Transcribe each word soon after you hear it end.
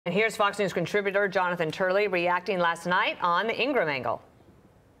And here's Fox News contributor Jonathan Turley reacting last night on the Ingram angle.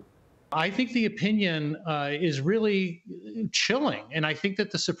 I think the opinion is really chilling, and I think that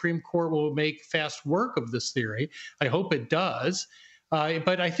the Supreme Court will make fast work of this theory. I hope it does.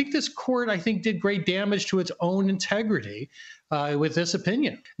 But I think this court, did great damage to its own integrity with this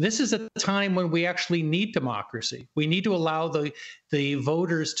opinion. This is a time when we actually need democracy. We need to allow the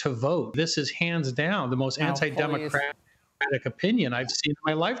voters to vote. This is hands down the most anti-democratic opinion I've seen in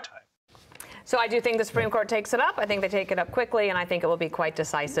my lifetime. So I do think the Supreme Court takes it up. I think they take it up quickly, and I think it will be quite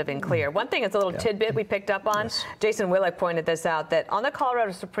decisive and clear. One thing, it's a little tidbit we picked up on. Yes. Jason Willick pointed this out, that on the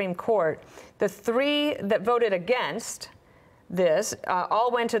Colorado Supreme Court, the 3 that voted against this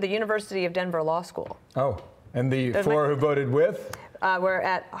all went to the University of Denver Law School. Oh, and the 4 who voted with? We're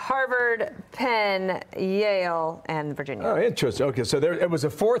at Harvard, Penn, Yale, and Virginia. Oh, interesting. Okay, so it was a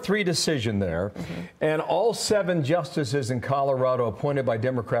 4-3 decision there, and all 7 justices in Colorado appointed by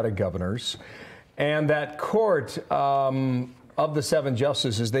Democratic governors, and that court, of the 7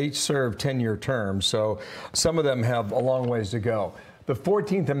 justices, they each serve 10-year terms, so some of them have a long ways to go. The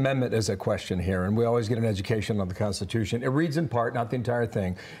 14th Amendment is a question here, and we always get an education on the Constitution. It reads in part, not the entire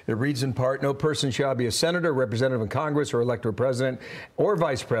thing, it reads in part, no person shall be a senator, representative in Congress, or elected president or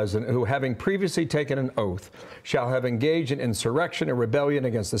vice president who, having previously taken an oath, shall have engaged in insurrection or rebellion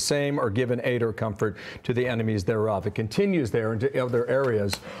against the same or given aid or comfort to the enemies thereof. It continues there into other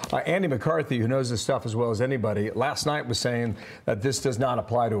areas. Andy McCarthy, who knows this stuff as well as anybody, last night was saying that this does not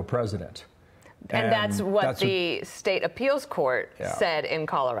apply to a president. And that's what the state appeals court said in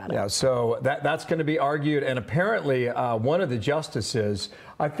Colorado. Yeah, so that's going to be argued. And apparently one of the justices,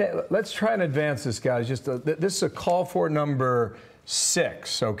 let's try and advance this, guys. This is a call for number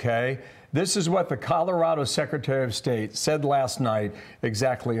 6, okay? This is what the Colorado Secretary of State said last night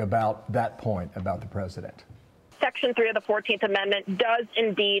exactly about that point about the president. Section 3 of the 14th Amendment does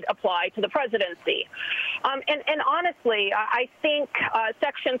indeed apply to the presidency. And honestly, I think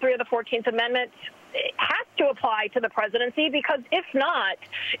Section 3 of the 14th Amendment has to apply to the presidency, because if not,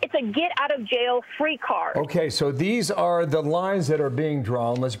 it's a get-out-of-jail-free card. Okay, so these are the lines that are being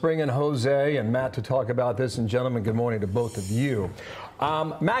drawn. Let's bring in Jose and Matt to talk about this. And gentlemen, good morning to both of you.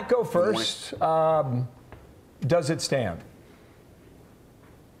 Matt, go first. Does it stand?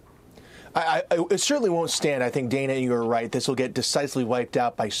 It certainly won't stand. I think, Dana, you're right. This will get decisively wiped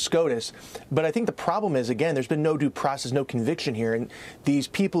out by SCOTUS. But I think the problem is, again, there's been no due process, no conviction here. And these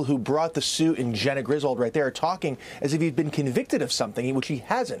people who brought the suit, and Jenna Griswold right there, are talking as if he'd been convicted of something, which he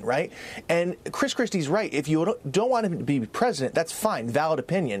hasn't, right? And Chris Christie's right. If you don't want him to be president, that's fine, valid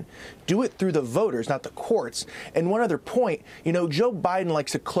opinion. Do it through the voters, not the courts. And one other point, you know, Joe Biden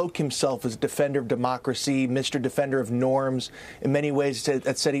likes to cloak himself as a defender of democracy, Mr. Defender of norms. In many ways,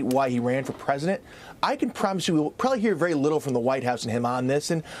 that's why he ran for president. I can promise you we'll probably hear very little from the White House and him on this,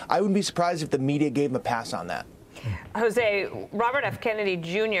 and I wouldn't be surprised if the media gave him a pass on that. Jose, Robert F. Kennedy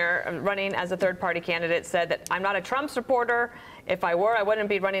Jr., running as a third-party candidate, said that I'm not a Trump supporter. If I were, I wouldn't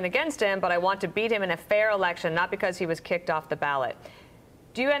be running against him, but I want to beat him in a fair election, not because he was kicked off the ballot.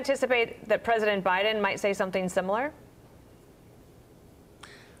 Do you anticipate that President Biden might say something similar?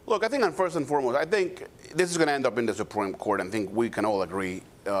 Look, I think, first and foremost, I think this is going to end up in the Supreme Court. I think we can all agree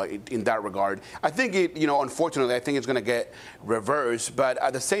in that regard. I think unfortunately, I think it's going to get reversed. But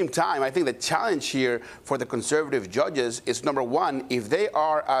at the same time, I think the challenge here for the conservative judges is, number one, if they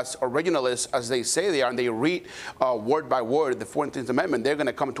are as originalist as they say they are, and they read word by word the 14th Amendment, they're going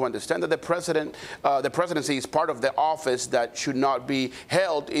to come to understand that the presidency is part of the office that should not be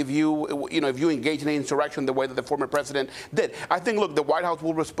held if you engage in an insurrection the way that the former president did. I think, look, the White House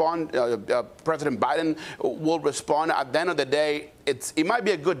will respond. President Biden will respond. At the end of the day, it might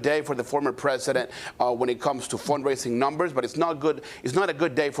be a good day for the former president when it comes to fundraising numbers, but it's not good. It's not a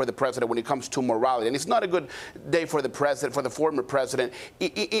good day for the president when it comes to morality, and it's not a good day for the former president,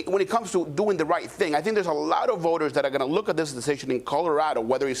 when it comes to doing the right thing. I think there's a lot of voters that are going to look at this decision in Colorado,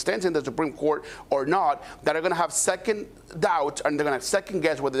 whether it stands in the Supreme Court or not, that are going to have second doubts, and they're going to second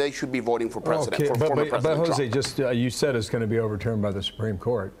guess whether they should be voting for president. Okay, former President but Jose, Trump. just you said it's going to be overturned by the Supreme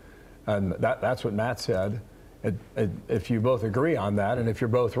Court, and that's what Matt said. If you both agree on that, and if you're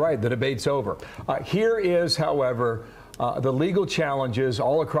both right, the debate's over. Here is, however, the legal challenges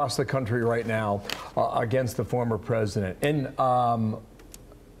all across the country right now against the former president. And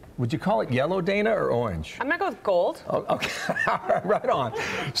would you call it yellow, Dana, or orange? I'm going to go with gold. Oh, okay, right on.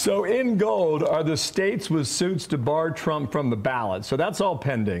 So in gold are the states with suits to bar Trump from the ballot. So that's all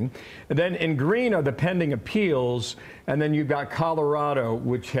pending. And then in green are the pending appeals. And then you've got Colorado,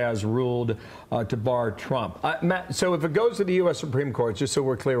 which has ruled to bar Trump. Matt, so if it goes to the U.S. Supreme Court, just so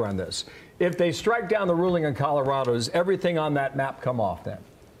we're clear on this, if they strike down the ruling in Colorado, does everything on that map come off then?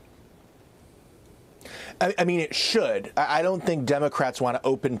 I mean, it should. I don't think Democrats want to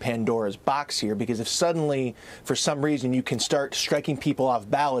open Pandora's box here, because if suddenly, for some reason, you can start striking people off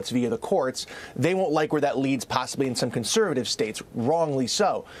ballots via the courts, they won't like where that leads, possibly in some conservative states, wrongly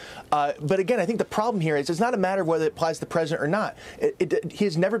so. But again, I think the problem here is it's not a matter of whether it applies to the president or not. He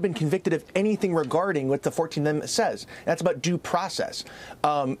has never been convicted of anything regarding what the 14th Amendment says. That's about due process.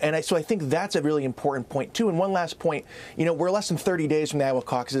 So I think that's a really important point, too. And one last point, we're less than 30 days from the Iowa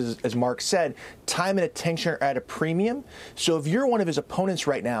caucuses, as Mark said. Time and attention are at a premium. So if you're one of his opponents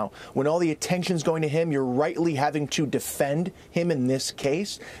right now, when all the attention's going to him, you're rightly having to defend him in this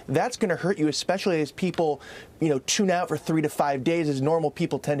case. That's going to hurt you, especially as people, tune out for 3 to 5 days, as normal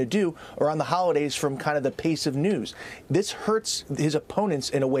people tend to do, or on the holidays from kind of the pace of news. This hurts his opponents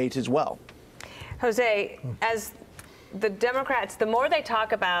in a way as well. Jose, as the Democrats, the more they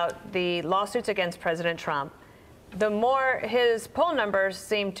talk about the lawsuits against President Trump, the more his poll numbers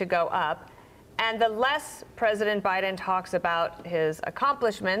seem to go up. And the less President Biden talks about his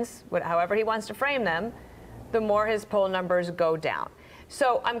accomplishments, however he wants to frame them, the more his poll numbers go down.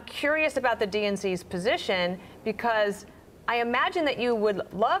 So I'm curious about the DNC's position, because I imagine that you would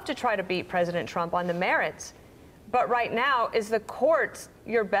love to try to beat President Trump on the merits. But right now, is the courts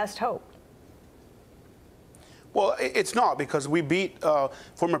your best hope? Well, it's not, because we beat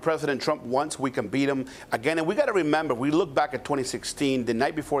former President Trump once. We can beat him again. And we got to remember, we look back at 2016, the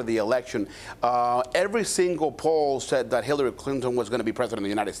night before the election, every single poll said that Hillary Clinton was going to be president of the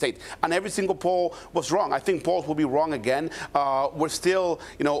United States. And every single poll was wrong. I think polls will be wrong again. We're still,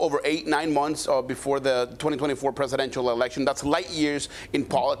 over 8-9 months before the 2024 presidential election. That's light years in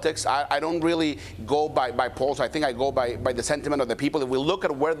politics. I don't really go by polls. I think I go by the sentiment of the people. If we look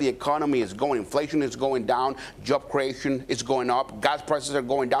at where the economy is going, inflation is going down, job creation is going up, gas prices are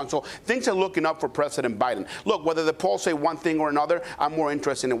going down. So things are looking up for President Biden. Look, whether the polls say one thing or another, I'm more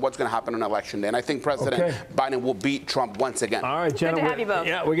interested in what's going to happen on election day. And I think President Biden will beat Trump once again. All right, Jenna. Good to have you both.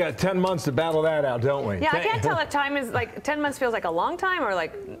 Yeah, we got 10 months to battle that out, don't we? Yeah, I can't tell if time is 10 months feels like a long time or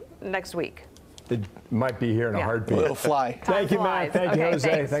like next week. It might be here in a heartbeat. It'll fly. Thank you, Matt. Thank you,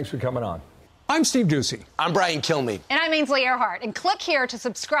 Jose. Thanks for coming on. I'm Steve Ducey. I'm Brian Kilmeade. And I'm Ainsley Earhart. And click here to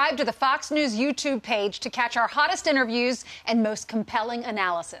subscribe to the Fox News YouTube page to catch our hottest interviews and most compelling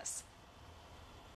analysis.